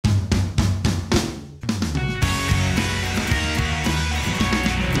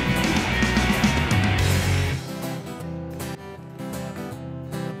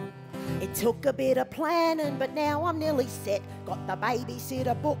Took a bit of planning, but now I'm nearly set. Got the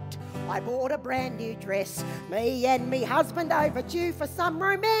babysitter booked. I bought a brand new dress. Me and me husband overdue for some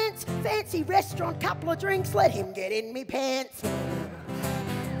romance. Fancy restaurant, couple of drinks, let him get in me pants.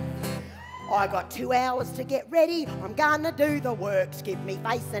 I got 2 hours to get ready. I'm gonna do the works. Give me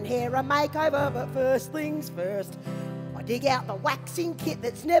face and hair a makeover, but first things first. I dig out the waxing kit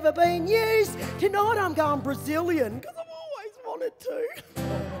that's never been used. Tonight I'm going Brazilian, because I've always wanted to.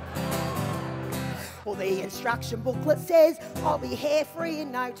 Well, the instruction booklet says I'll be hair-free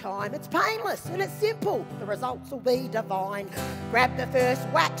in no time. It's painless and it's simple. The results will be divine. Grab the first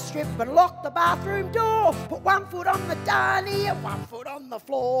wax strip and lock the bathroom door. Put 1 foot on the darnie and 1 foot on the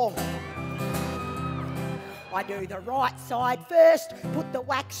floor. I do the right side first, put the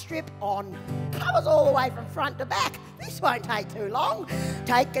wax strip on. Covers all the way from front to back. This won't take too long.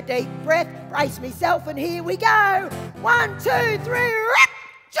 Take a deep breath, brace myself, and here we go. 1, 2, 3, rip!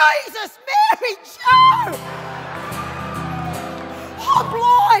 Jesus, Mary, Joe! I'm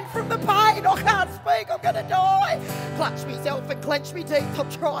blind from the pain. I can't speak, I'm gonna die. Clutch myself and clench me teeth. I'm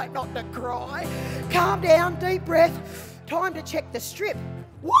trying not to cry. Calm down, deep breath. Time to check the strip.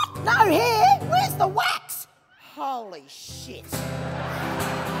 What? No hair? Where's the wax? Holy shit.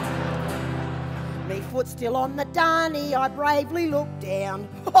 Me foot still on the darnie, I bravely look down.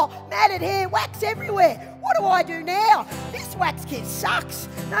 Oh, matted hair, wax everywhere. What do I do now? This wax kit sucks.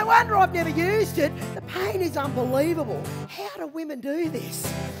 No wonder I've never used it. The pain is unbelievable. How do women do this?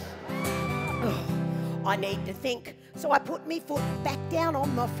 Oh, I need to think. So I put me foot back down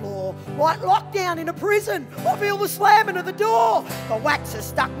on the floor. Like lockdown in a prison. I feel the slamming of the door. The wax has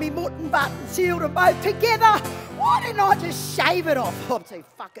stuck me mutton butt and sealed them both together. Why didn't I just shave it off? I'm too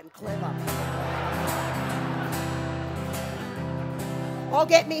fucking clever. I'll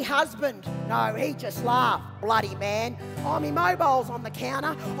get me husband. No, he just laughed. Bloody man. Oh, me mobile's on the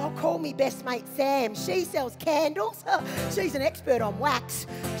counter. I'll call me best mate Sam. She sells candles. She's an expert on wax.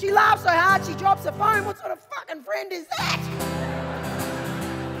 She laughs so hard she drops her phone. What sort of fucking friend is that?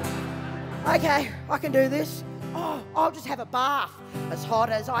 Okay, I can do this. Oh, I'll just have a bath. As hot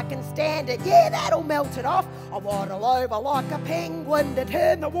as I can stand it. Yeah, that'll melt it off. I waddle over like a penguin to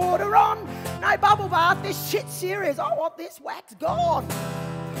turn the water on. No bubble bath, this shit's serious. I want this wax gone.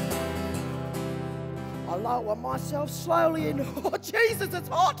 I lower myself slowly and, oh Jesus, it's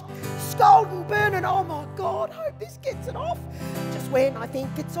hot. Scalding, burning, oh my God, hope this gets it off. Just when I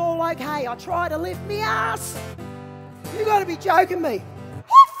think it's all okay, I try to lift me ass. You gotta be joking me.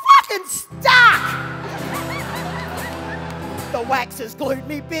 I'm fucking stuck. The wax has glued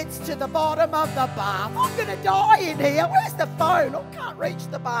me bits to the bottom of the bath. I'm gonna die in here. Where's the phone? I can't reach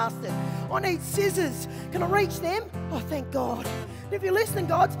the bastard. I need scissors. Can I reach them? Oh, thank God. And if you're listening,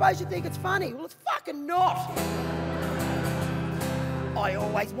 God, suppose you think it's funny. Well, it's fucking not. I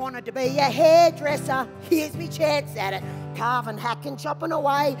always wanted to be a hairdresser. Here's me chance at it. Carving, hacking, chopping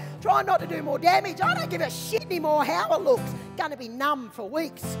away. Trying not to do more damage. I don't give a shit anymore how it looks. Gonna be numb for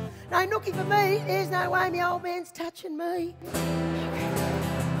weeks. No nookie for me. There's no way my old man's touching me.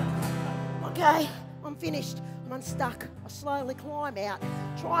 Okay, I'm finished. I'm unstuck. I slowly climb out.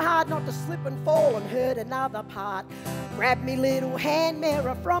 Try hard not to slip and fall and hurt another part. Grab me little hand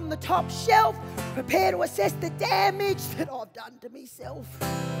mirror from the top shelf. Prepare to assess the damage that I've done to myself.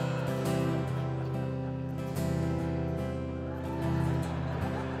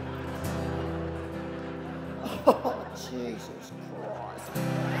 Oh, Jesus Christ.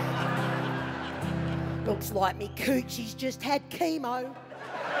 Looks like me coochie's just had chemo.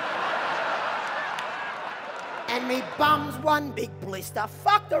 And me bum's one big blister.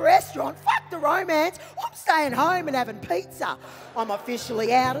 Fuck the restaurant, fuck the romance. I'm staying home and having pizza. I'm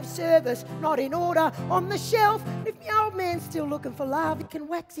officially out of service, not in order, on the shelf. If my old man's still looking for love, he can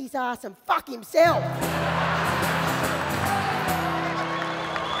wax his ass and fuck himself.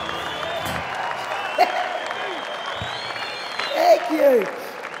 Thank you.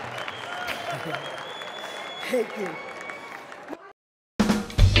 Thank you.